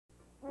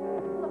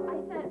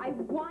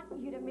want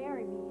you to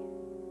marry me.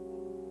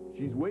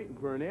 She's waiting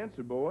for an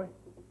answer, boy.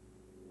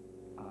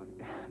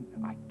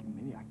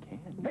 Mindy, I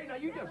can't. Hey, now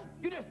you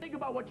just think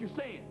about what you're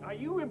saying. Are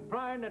you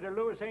implying that a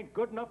Lewis ain't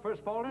good enough for us,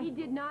 Spaulding? He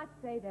did not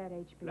say that,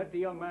 H.B. Let the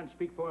young man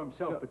speak for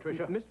himself,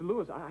 Patricia. Mr.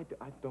 Lewis, I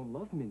don't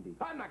love Mindy.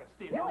 I'm not gonna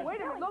stand here. No,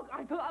 wait a minute. Look,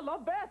 I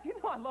love Beth. You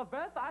know I love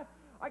Beth. I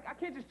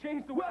can't just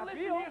change the way I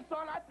feel. Well, listen here,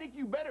 son. I think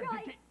you better...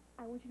 Billy,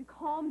 I want you to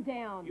calm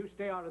down. You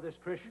stay out of this,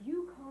 Trish.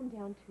 You calm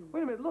down, too.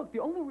 Wait a minute. Look, the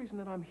only reason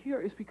that I'm here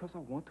is because I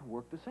want to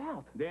work this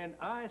out. Then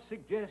I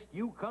suggest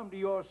you come to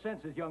your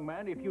senses, young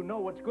man, if you know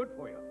what's good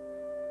for you.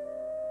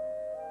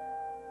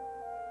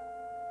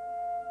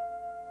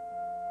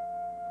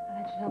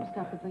 That should help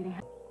stop the bleeding.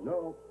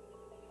 No.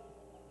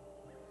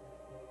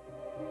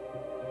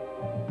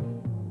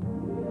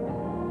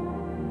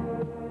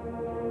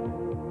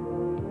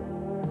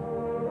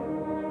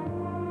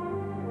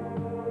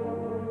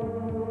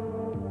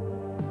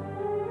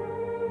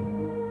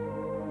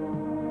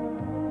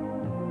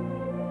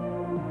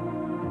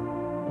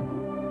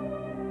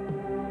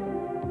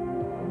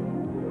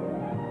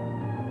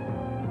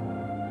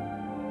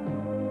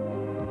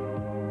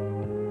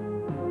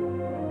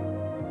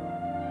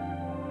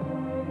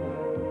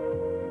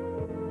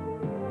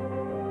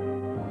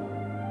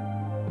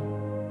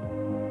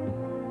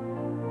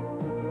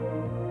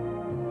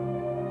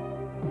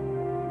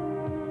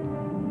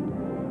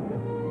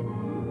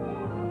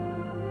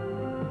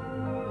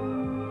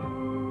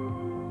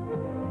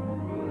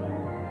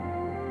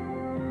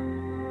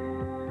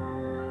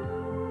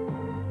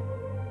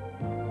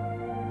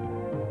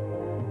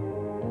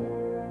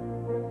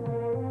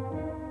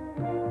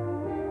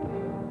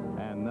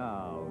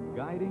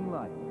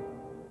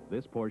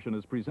 This portion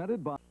is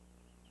presented by...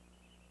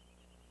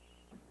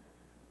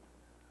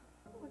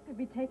 What could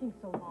be taking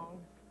so long?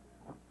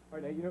 All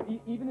right, now, you know,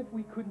 even if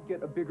we couldn't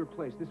get a bigger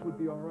place, this would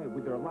be all right.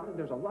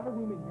 There's a lot of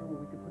room in here where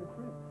we could put a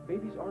crib.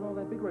 Babies aren't all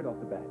that big right off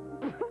the bat.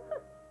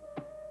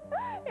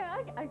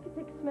 Yeah, I could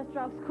take a semester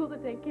off school to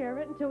take care of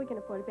it until we can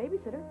afford a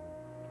babysitter.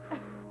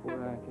 Boy,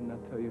 I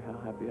cannot tell you how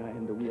happy I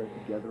am that we are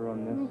together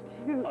on this.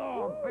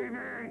 Oh,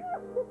 baby!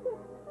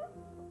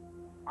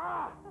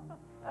 Ah!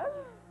 I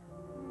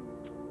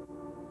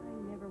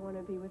never want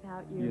to be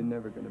without you. You're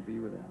never going to be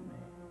without me,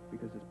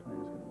 because this plan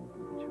is going to work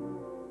with the children.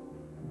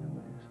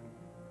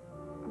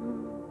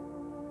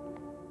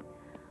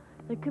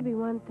 There could be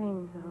one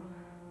thing, though.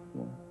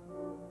 What?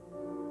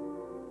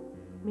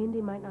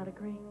 Mindy might not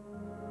agree.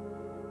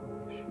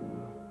 Oh, yes, she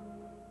will.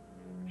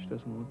 She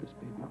doesn't want this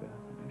baby, Beth.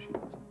 I know she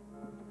doesn't.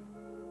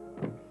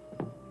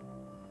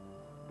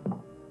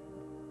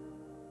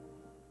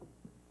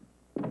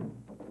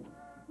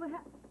 What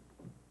happened?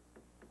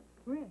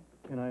 Rick.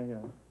 Can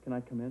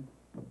I come in?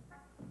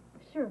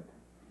 Sure.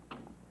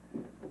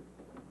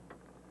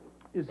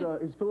 Is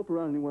Phillip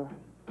around anywhere?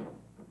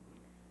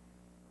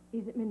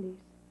 He's at Mindy's.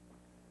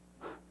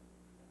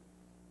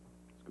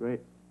 It's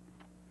great.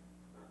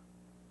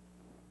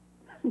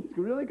 He's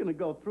really going to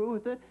go through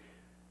with it?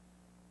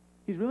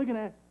 He's really going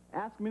to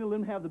ask me to let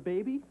him have the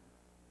baby?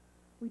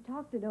 We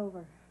talked it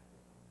over.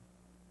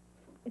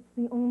 It's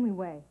the only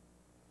way.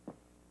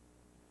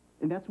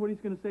 And that's what he's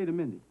going to say to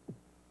Mindy?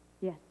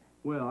 Yes.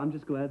 Well, I'm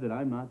just glad that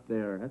I'm not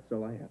there. That's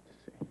all I have to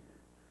say.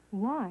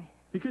 Why?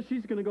 Because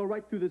she's going to go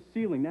right through the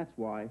ceiling, that's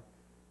why.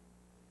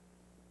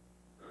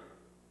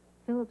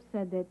 Phillip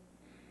said that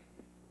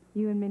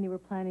you and Mindy were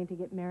planning to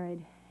get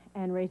married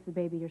and raise the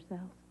baby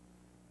yourselves.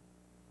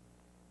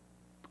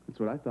 That's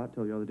what I thought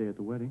till the other day at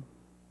the wedding.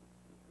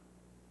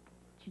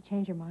 Did you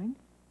change your mind?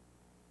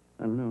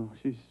 I don't know.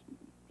 She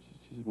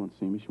just won't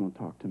see me. She won't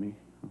talk to me.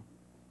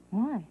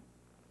 Why?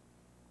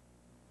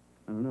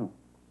 I don't know.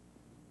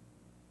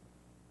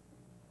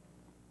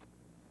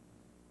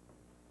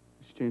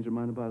 She changed her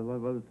mind about a lot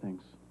of other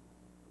things,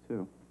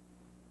 too.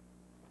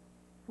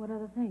 What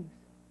other things?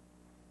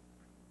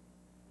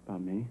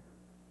 About me.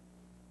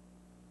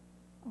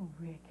 Oh,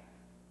 Rick.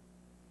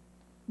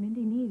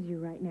 Mindy needs you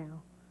right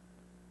now.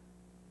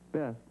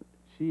 Beth,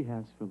 she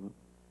has Phillip.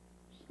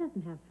 She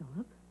doesn't have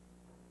Phillip.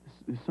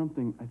 There's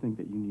something I think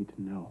that you need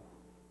to know.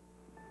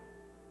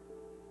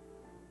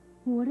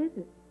 What is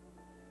it?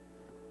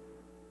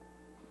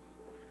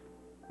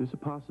 There's a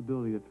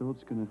possibility that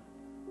Phillip's gonna...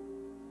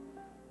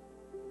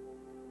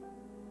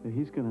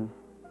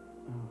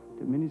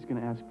 that Mindy's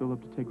gonna ask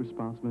Phillip to take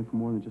responsibility for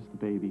more than just the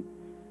baby.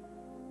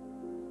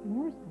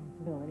 More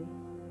responsibility?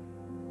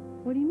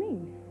 What do you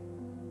mean?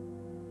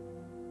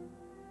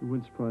 It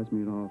wouldn't surprise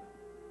me at all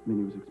if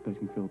Mindy was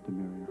expecting Phillip to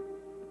marry her.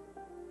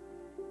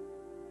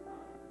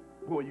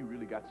 Boy, you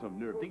really got some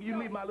nerve. Think you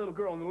leave my little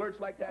girl in the lurch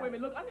like that? Wait a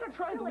minute, look, I'm not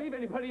trying to leave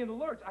anybody in the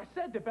lurch. I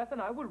said that Beth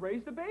and I would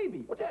raise the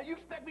baby. What the hell, you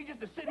expect me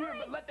just to sit here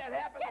and let that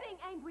happen? Getting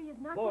angry is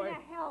not Boy, going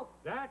to help.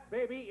 That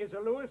baby is a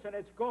Lewis, and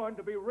it's going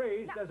to be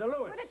raised as a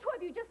Lewis. For the two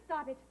of you, just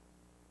stop it.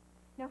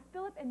 Now,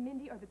 Phillip and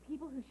Mindy are the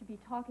people who should be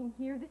talking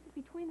here. This is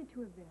between the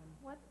two of them.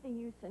 What's the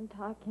use in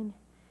talking?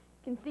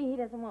 You can see he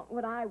doesn't want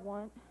what I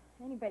want.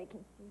 Anybody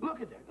can see. Look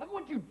at that. Look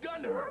what you've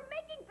done to her. You're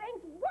making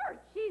things worse.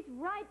 She's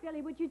right,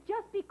 Billy. Would you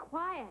just be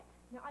quiet?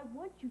 Now, I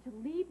want you to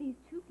leave these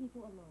two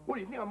people alone. What,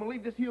 do you think I'm gonna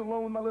leave this here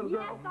alone with my little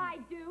girl? Yes, I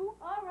do.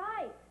 All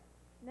right.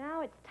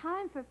 Now it's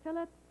time for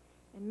Phillip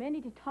and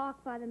Mindy to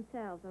talk by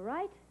themselves, all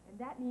right? And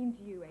that means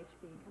you,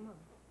 HB. Come on.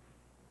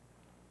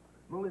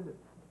 Melinda,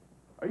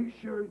 are you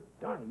sure,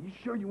 darling, you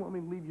sure you want me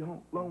to leave you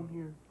home alone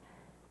here?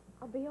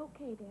 I'll be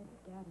okay, Daddy.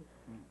 Daddy.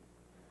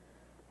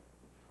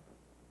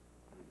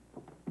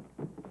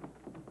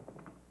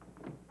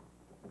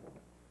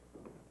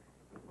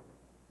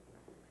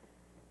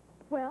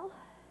 Well,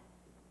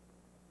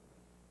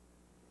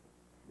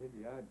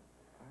 Mindy, I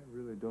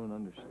really don't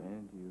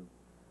understand you.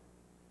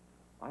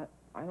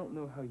 I don't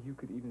know how you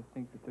could even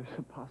think that there's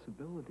a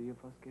possibility of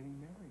us getting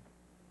married.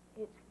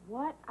 it's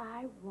what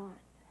I want.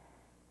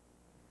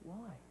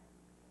 Why?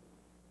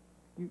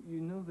 You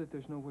know that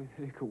there's no way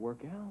that it could work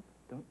out,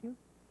 don't you?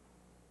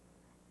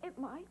 It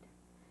might,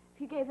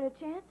 if you gave it a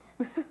chance.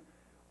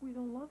 We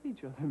don't love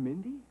each other,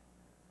 Mindy.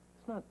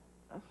 That's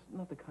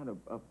not the kind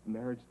of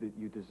marriage that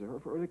you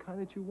deserve or the kind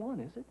that you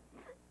want, is it?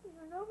 You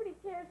know, nobody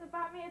cares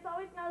about me. It's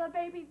always now the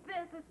baby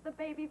this, it's the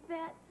baby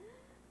that.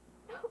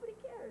 Nobody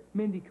cares.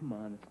 Mindy, come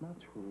on, it's not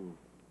true.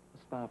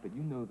 Stop it.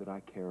 You know that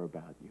I care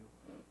about you.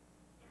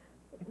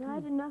 It's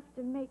not enough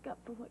to make up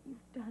for what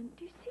you've done.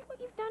 Do you see what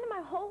you've done in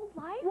my whole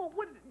life? Well,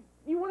 what,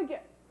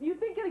 you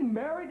think getting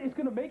married is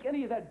going to make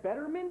any of that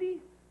better, Mindy?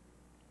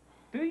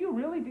 Do you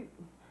really?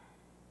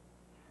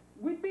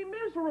 We'd be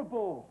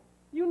miserable.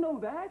 You know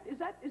that? Is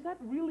that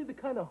really the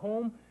kind of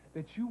home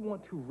that you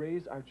want to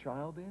raise our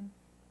child in?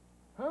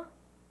 Huh?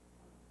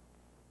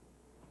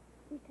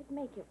 We could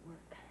make it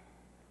work.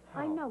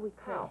 How? I know we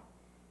could. How?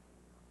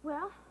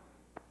 Well,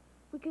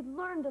 we could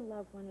learn to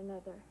love one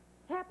another.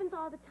 It happens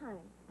all the time.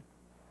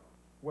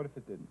 What if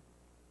it didn't?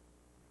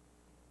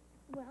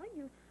 Well,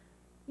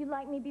 you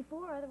liked me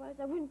before, otherwise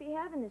I wouldn't be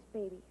having this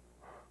baby.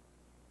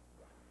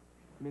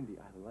 Mindy,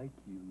 I like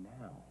you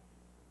now.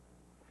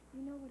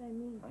 You know what I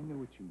mean. I know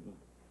what you mean.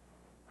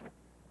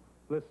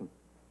 Listen.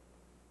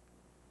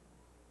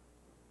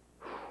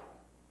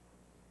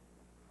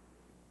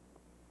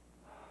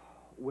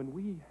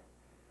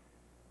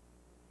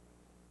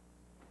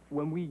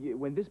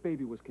 When this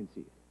baby was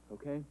conceived,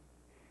 okay?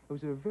 It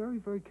was a very,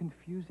 very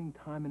confusing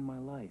time in my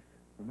life.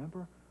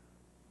 Remember?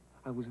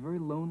 I was very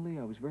lonely.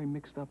 I was very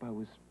mixed up. I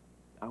was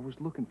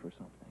looking for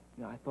something.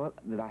 You know, I thought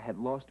that I had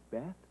lost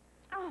Beth.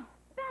 Oh,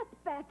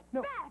 Beth,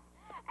 No. Beth!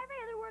 Every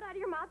other word out of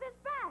your mouth is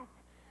Beth.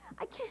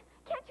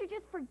 Can't you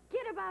just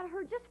forget about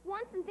her just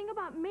once and think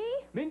about me?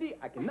 Mindy,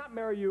 I cannot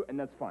marry you, and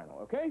that's final,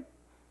 okay?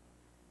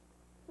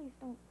 Please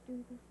don't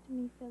do this to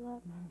me,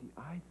 Phillip. Mindy,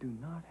 I do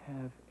not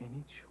have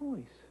any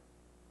choice.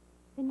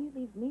 Then you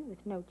leave me with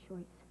no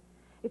choice.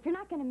 If you're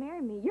not going to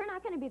marry me, you're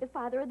not going to be the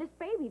father of this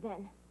baby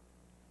then.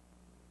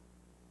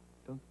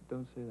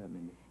 Don't say that,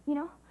 Mindy. You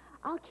know,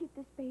 I'll keep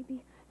this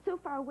baby so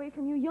far away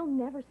from you, you'll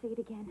never see it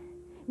again.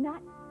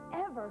 Not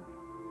ever.